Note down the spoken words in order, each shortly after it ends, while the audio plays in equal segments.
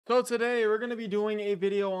So today we're gonna be doing a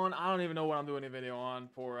video on, I don't even know what I'm doing a video on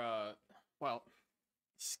for, well,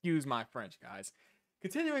 excuse my French, guys.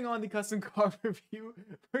 Continuing on the custom card review,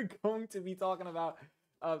 we're going to be talking about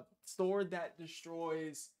a sword that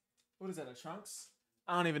destroys, what is that, a Trunks?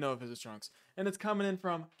 I don't even know if it's a Trunks. And it's coming in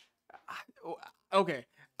from, okay,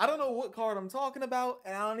 I don't know what card I'm talking about,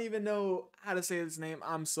 and I don't even know how to say this name.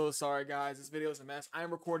 I'm so sorry, guys. This video is a mess.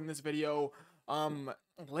 I'm recording this video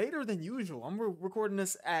later than usual. I'm recording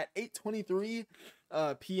this at 8:23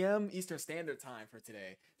 p.m. Eastern Standard Time for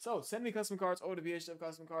today. So send me custom cards over to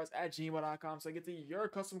bhfcustomcards@gmail.com so I get to your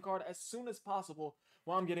custom card as soon as possible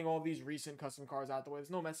while I'm getting all these recent custom cards out the way. There's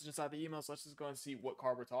no message inside the email, so let's just go and see what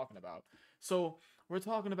card we're talking about. So we're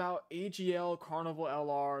talking about AGL Carnival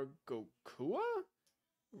LR GOKUA?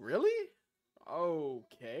 Really?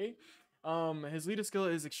 Okay. His leader skill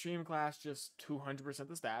is extreme class, just 200%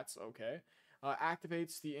 the stats. Okay.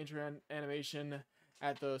 Activates the intro animation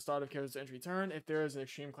at the start of character's entry turn if there is an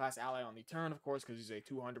extreme class ally on the turn, of course, because he's a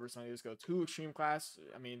 200% leader skill 2 extreme class.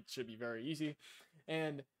 I mean, it should be very easy.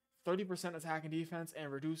 And 30% attack and defense,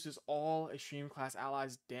 and reduces all extreme class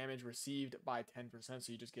allies damage received by 10%.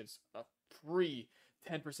 So he just gives a free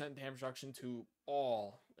 10% damage reduction to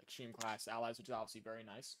all extreme class allies, which is obviously very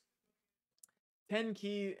nice. 10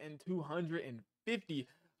 key and 250.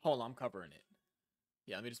 Hold on, I'm covering it.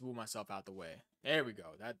 Yeah, let me just move myself out the way. There we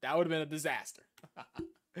go. That would have been a disaster.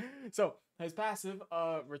 So his passive,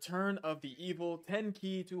 Return of the Evil, 10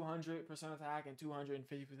 key, 200% attack, and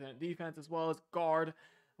 250% defense, as well as guard.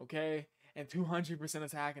 Okay, and 200%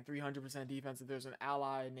 attack and 300% defense if there's an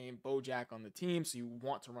ally named Bojack on the team, so you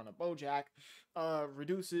want to run a Bojack.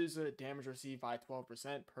 Reduces damage received by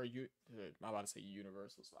 12% per I'm about to say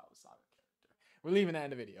universal, so I was sorry. We're leaving that in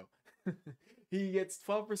the video. He gets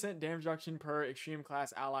 12% damage reduction per extreme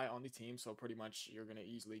class ally on the team, so pretty much you're going to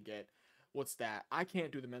easily get, what's that? I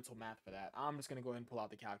can't do the mental math for that. I'm just going to go ahead and pull out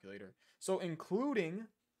the calculator. So including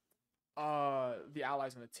the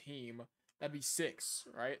allies on the team, that'd be 6,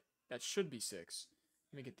 right? That should be 6.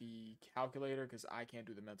 Let me get the calculator because I can't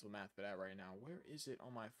do the mental math for that right now. Where is it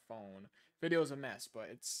on my phone? Video's a mess, but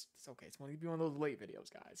it's okay. It's going to be one of those late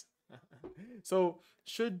videos, guys. So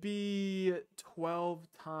should be 12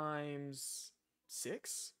 times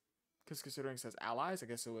 6, because considering it says allies, I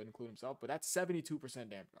guess it would include himself, but that's 72%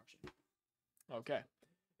 damage reduction. Okay,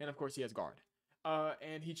 and of course he has guard.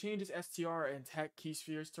 And he changes STR and Tech Key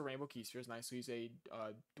Spheres to Rainbow Key Spheres. Nice. So he's a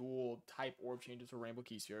dual type orb changes to Rainbow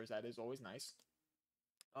Key Spheres. That is always nice.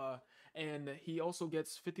 And he also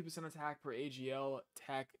gets 50% attack per AGL,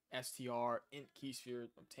 Tech, STR, Int Key Sphere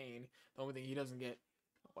obtained. The only thing he doesn't get.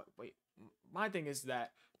 Wait, my thing is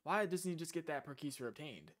that why doesn't he just get that per Key Sphere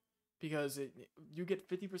obtained? Because you get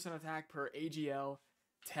 50% attack per AGL,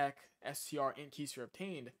 Tech, STR, Int Key Sphere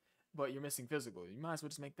obtained, but you're missing physical. You might as well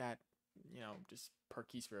just make that, just per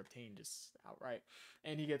Key Sphere obtained, just outright.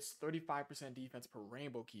 And he gets 35% defense per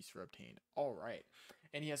Rainbow Key Sphere obtained. Alright.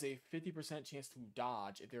 And he has a 50% chance to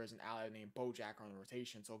dodge if there is an ally named Bojack on the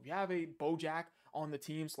rotation. So if you have a Bojack on the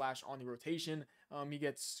team / on the rotation, he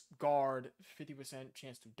gets guard, 50%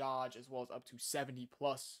 chance to dodge, as well as up to 70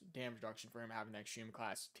 plus damage reduction for him having that extreme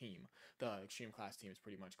class team. The extreme class team is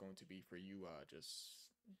pretty much going to be for you just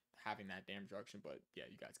having that damage reduction, but yeah,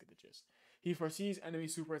 you guys get the gist. He foresees enemy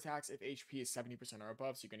super attacks if HP is 70% or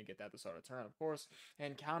above, so you're going to get that at the start of turn, of course,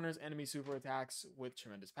 and counters enemy super attacks with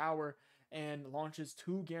tremendous power, and launches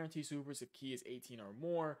 2 guarantee supers if key is 18 or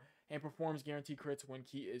more, and performs guarantee crits when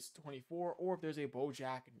key is 24, or if there's a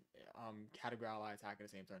Bojack category ally attack at the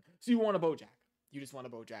same turn. So you want a Bojack. You just want a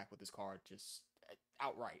Bojack with this card, just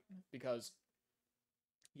outright, because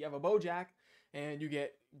you have a Bojack, and you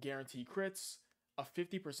get guarantee crits, a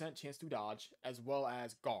 50% chance to dodge, as well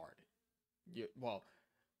as guard. Well,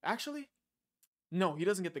 actually, no, he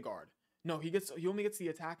doesn't get the guard. No, he only gets the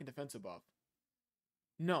attack and defense buff.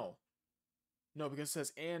 No, because it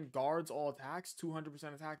says and guards all attacks,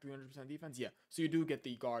 200% attack, 300% defense. Yeah, so you do get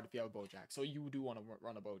the guard if you have a Bojack. So you do want to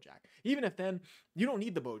run a Bojack. Even if then you don't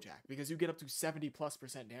need the Bojack because you get up to 70+%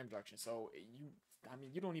 damage reduction. So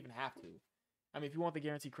you don't even have to. I mean, if you want the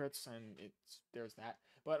guarantee crits, and there's that.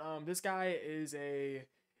 But this guy is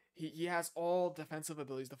he has all defensive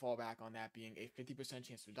abilities to fall back on, that being a 50%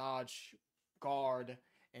 chance to dodge, guard,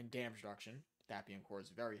 and damage reduction. That being, of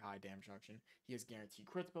course, very high damage reduction. He has guaranteed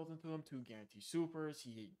crits built into him, 2 guaranteed supers.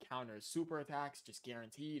 He counters super attacks, just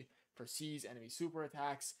guaranteed. Foresees enemy super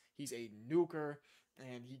attacks. He's a nuker,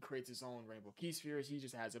 and he creates his own Rainbow Key Spheres. He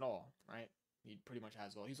just has it all, right? He pretty much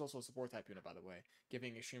has it all. He's also a support type unit, by the way,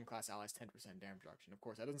 giving extreme class allies 10% damage reduction. Of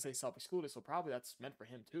course, that doesn't say self-excluded, so probably that's meant for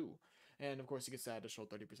him too. And of course, he gets that additional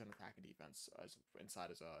 30% attack and defense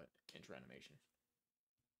inside his intro animation.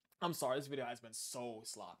 I'm sorry, this video has been so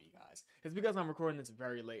sloppy, guys. It's because I'm recording this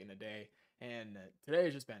very late in the day, and today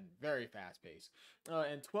has just been very fast paced.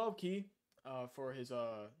 And 12 key, for his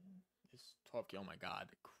 12 key. Oh my god,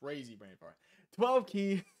 crazy brain fart. 12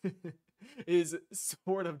 key is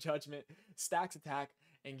Sword of Judgment, stacks attack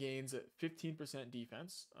and gains 15%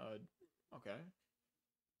 defense. Okay,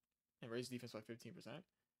 and raises defense by 15%.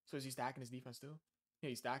 So is he stacking his defense too? Yeah,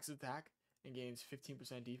 he stacks his attack and gains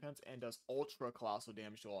 15% defense and does ultra colossal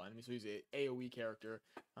damage to all enemies. So he's an AoE character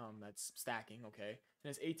that's stacking, okay? And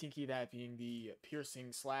his 18 key, that being the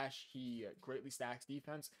piercing slash, he greatly stacks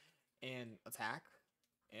defense and attack.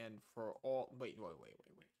 And for all, wait.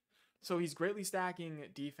 So he's greatly stacking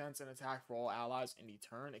defense and attack for all allies in the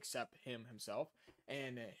turn except himself.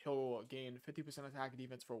 And he'll gain 50% attack and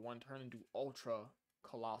defense for 1 turn and do ultra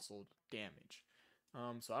colossal damage.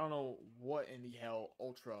 So I don't know what in the hell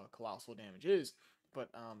ultra colossal damage is, but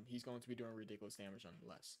he's going to be doing ridiculous damage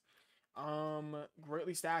nonetheless.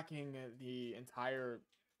 Greatly stacking the entire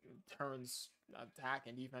turn's attack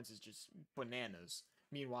and defense is just bananas.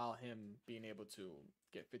 Meanwhile, him being able to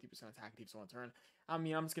get 50% attack and defense on turn. I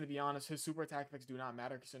mean, I'm just going to be honest, his super attack effects do not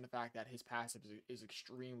matter considering the fact that his passive is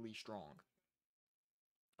extremely strong.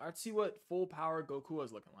 Alright, let's see what full power GOKUA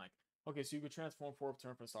is looking like. Okay, so you could transform 4th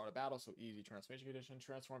turn from the start of battle, so easy transformation condition,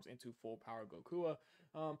 transforms into full power GOKUA.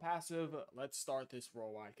 Passive, let's start this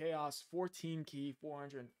worldwide chaos. 14 key,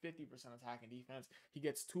 450% attack and defense. He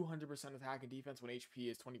gets 200% attack and defense when HP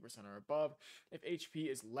is 20% or above. If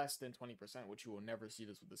HP is less than 20%, which you will never see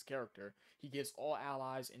this with this character, he gives all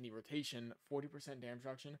allies in the rotation 40% damage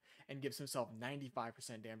reduction and gives himself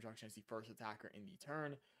 95% damage reduction as the first attacker in the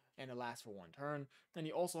turn. And it lasts for 1 turn. And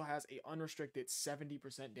he also has a unrestricted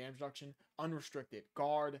 70% damage reduction, unrestricted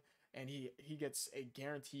guard, and he gets a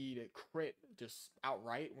guaranteed crit just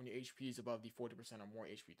outright when your HP is above the 40% or more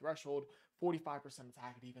HP threshold. 45%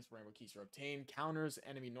 attack and defense whenever keys are obtained. Counters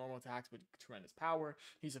enemy normal attacks with tremendous power.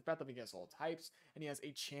 He's effective against all types, and he has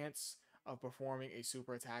a chance of performing a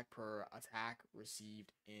super attack per attack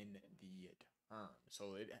received in the turn.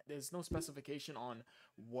 So there's no specification on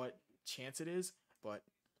what chance it is, but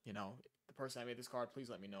you know, the person that made this card, please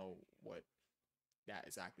let me know what that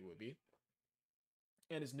exactly would be.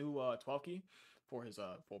 And his new 12 key for his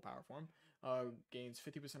full power form gains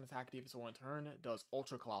 50% attack defense on 1 turn, does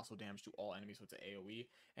ultra colossal damage to all enemies with the AoE,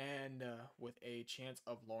 and with a chance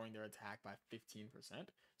of lowering their attack by 15%.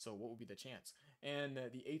 So what would be the chance? And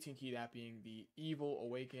the 18 key, that being the Evil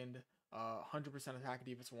Awakened, 100% attack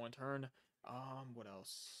defense for 1 turn. What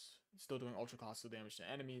else? Still doing ultra colossal damage to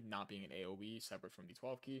enemy, not being an AoE, separate from the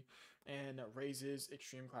 12 key, and raises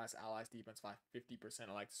extreme class allies defense by 50%,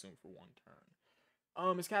 I like to assume, for 1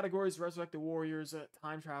 turn. His categories: Resurrected Warriors,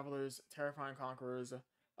 Time Travelers, Terrifying Conquerors,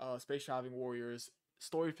 Space Traveling Warriors,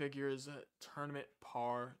 Story Figures, Tournament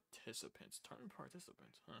Participants. Tournament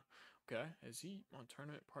Participants, huh? Okay, is he on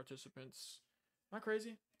Tournament Participants? Not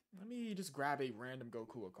crazy. Let me just grab a random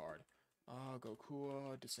GOKUA card.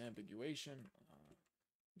 GOKUA, Disambiguation.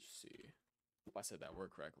 Let's see if I said that word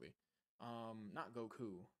correctly. Not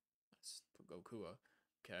Goku. Let's put GOKUA.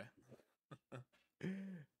 Okay.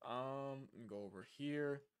 Let me go over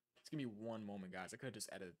here. Just give me one moment, guys. I could have just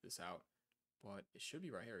edited this out, but it should be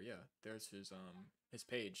right here. Yeah, there's his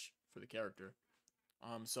page for the character.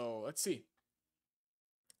 So let's see.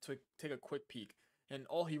 To take a quick peek, and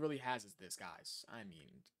all he really has is this, guys. I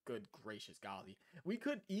mean, good gracious golly, we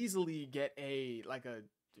could easily get a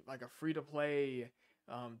free to play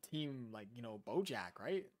team, like, you know, BoJack,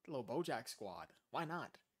 right? A little BoJack squad. Why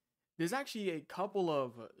not? There's actually a couple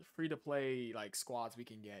of free to play like squads we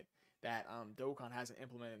can get that Dokkan hasn't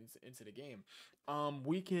implemented into the game.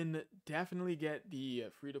 We can definitely get the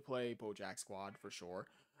free to play BoJack squad for sure.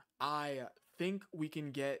 I think we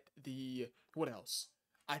can get the, what else?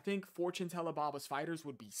 I think Fortune Teller Baba's Fighters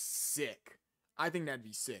would be sick. I think that'd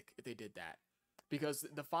be sick if they did that, because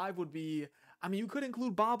the 5 would be, I mean, you could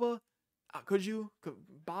include Baba. Could you?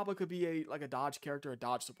 Baba could be a dodge character, a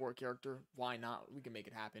dodge support character. Why not? We can make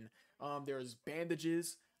it happen. There's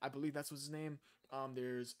Bandages. I believe that's what's his name.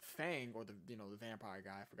 There's Fang, or the vampire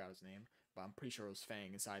guy. I forgot his name, but I'm pretty sure it was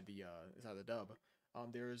Fang inside the dub.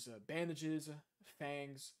 There's Bandages,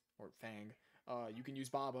 Fangs, or Fang. You can use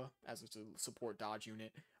Baba as a support dodge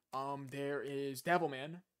unit. There is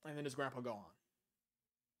Devilman, and then there's Grandpa Gohan.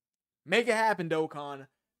 Make it happen, Dokkan.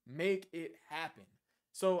 Make it happen.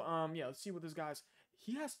 So, yeah, let's see what this guy's...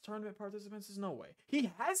 He has tournament participants? There's no way.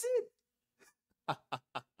 He has it?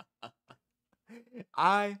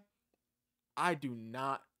 I do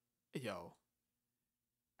not... Yo.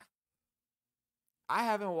 I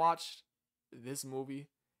haven't watched this movie.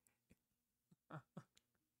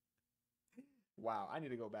 Wow, I need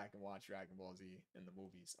to go back and watch Dragon Ball Z in the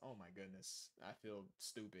movies. Oh my goodness, I feel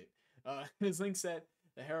stupid. His link set: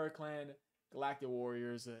 the Hera Clan, Galactic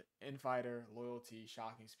Warriors, Infighter, Loyalty,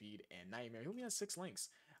 Shocking Speed, and Nightmare. He only has 6 links.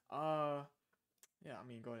 Yeah, I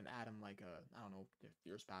mean, go ahead and add him like a, I don't know,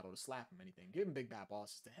 Fierce Battle to slap him, anything. Give him Big Bad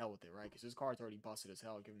Bosses, to hell with it, right? Because his card's already busted as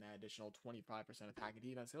hell. Give him that additional 25% attack and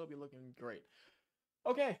defense. He'll be looking great.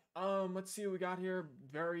 Okay, let's see what we got here.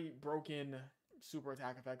 Very broken super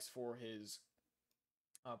attack effects for his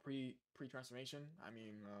pre-transformation. I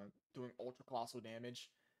mean, doing ultra colossal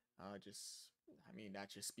damage. I mean,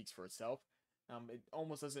 that just speaks for itself. It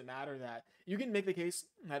almost doesn't matter that you can make the case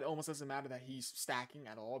that it almost doesn't matter that he's stacking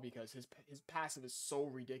at all, because his passive is so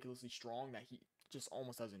ridiculously strong that he just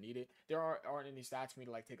almost doesn't need it. There aren't any stats for me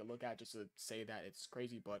to like take a look at just to say that it's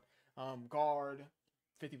crazy, but guard,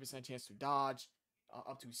 50% chance to dodge,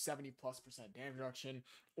 up to 70+% damage reduction,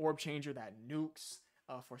 orb changer that nukes,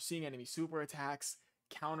 foreseeing enemy super attacks,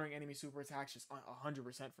 countering enemy super attacks just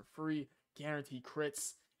 100% for free, guaranteed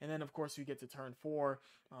crits. And then, of course, we get to turn 4,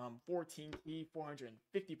 14 key,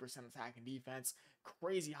 450% attack and defense,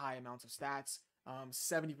 crazy high amounts of stats,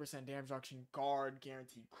 70% damage reduction, guard,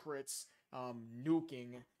 guaranteed crits,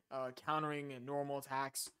 nuking, countering and normal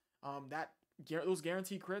attacks. Those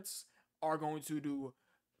guaranteed crits are going to do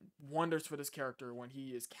wonders for this character when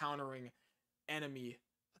he is countering enemy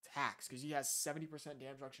attacks, because he has 70%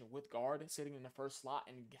 damage reduction with guard sitting in the first slot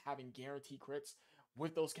and having guaranteed crits.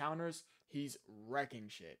 With those counters, he's wrecking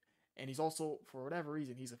shit. And he's also, for whatever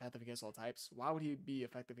reason, he's effective against all types. Why would he be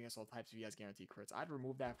effective against all types if he has guaranteed crits? I'd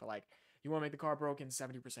remove that for, like, you want to make the card broken,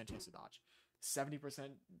 70% chance to dodge.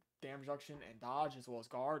 70% damage reduction and dodge as well as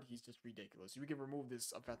guard. He's just ridiculous. You can remove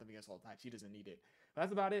this effective against all types. He doesn't need it. But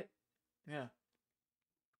that's about it. Yeah.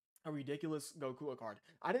 A ridiculous GOKUA card.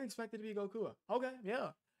 I didn't expect it to be GOKUA. Okay,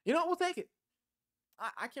 yeah. You know what? We'll take it.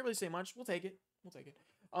 I can't really say much. We'll take it. We'll take it.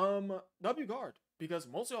 W guard, because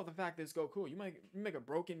mostly off the fact that it's GOKUA. You might make a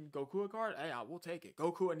broken GOKUA card. Hey, we'll take it.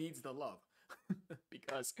 GOKUA needs the love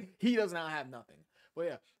because he does not have nothing. But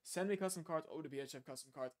yeah, send me custom cards over to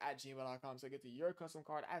bhfcustomcards@gmail.com so I get to your custom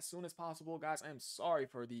card as soon as possible, guys. I am sorry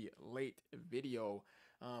for the late video.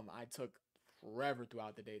 I took forever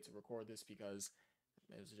throughout the day to record this because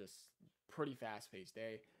it was just pretty fast-paced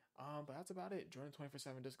day. But that's about it. Join the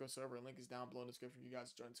 24/7 Discord server. Link is down below in the description for you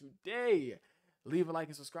guys to join today. Leave a like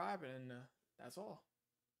and subscribe, and that's all.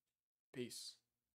 Peace.